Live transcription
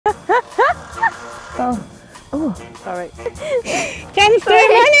Oh, sorry. 10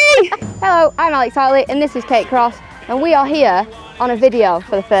 money! Hello, I'm Alex Hartley and this is Kate Cross and we are here on a video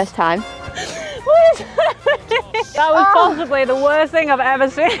for the first time. What is happening? That was possibly the worst thing I've ever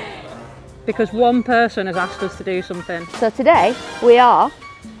seen. Because one person has asked us to do something. So today we are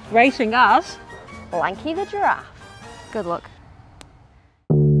racing as Lanky the giraffe. Good luck.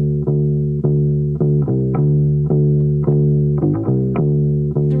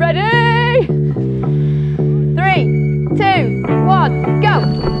 Ready? 3, 2, 1, go!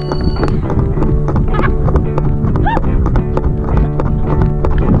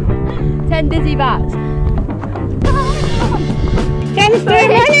 10 dizzy bats. 10's too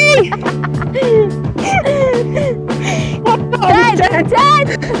many! 10!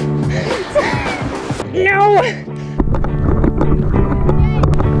 No!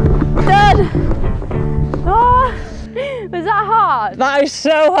 Done! Oh, was that hard? That is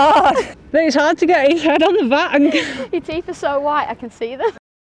so hard! It's hard to get his head on the back. Your teeth are so white, I can see them.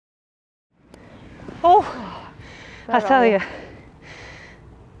 Oh, I tell you,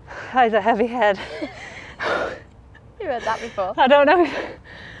 that is a heavy head. You heard that before. I don't know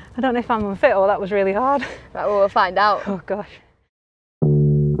if I'm unfit or that was really hard. Right, well, we'll find out. Oh gosh.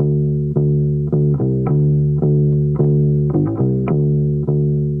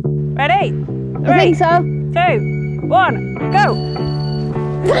 Ready? I think so. 2, 1, go!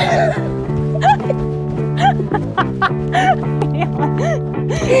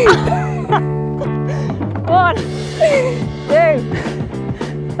 1, 2,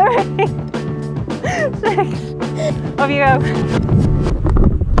 3, 6. Off you go.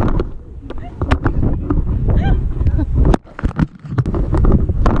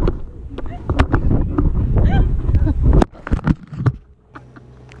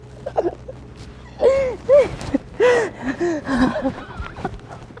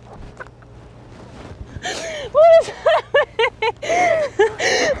 What is happening?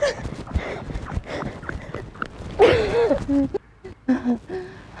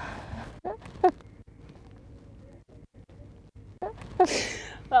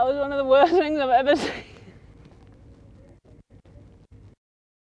 That was one of the worst things I've ever seen.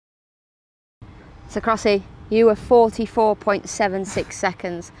 So Crossy, you were 44.76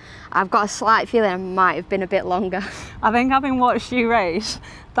 seconds. I've got a slight feeling I might have been a bit longer. I think having watched you race,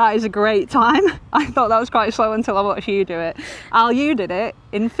 that is a great time. I thought that was quite slow until I watched you do it. Al, you did it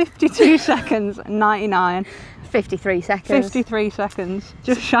in 52 seconds, 99. 53 seconds. 53 seconds,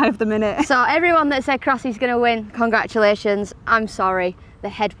 just shy of the minute. So everyone that said Crossy's going to win, congratulations. I'm sorry, the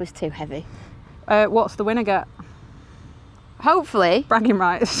head was too heavy. What's the winner get? Hopefully. Bragging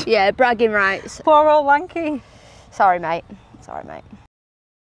rights. Yeah, bragging rights. Poor old Lanky. Sorry, mate. Sorry, mate.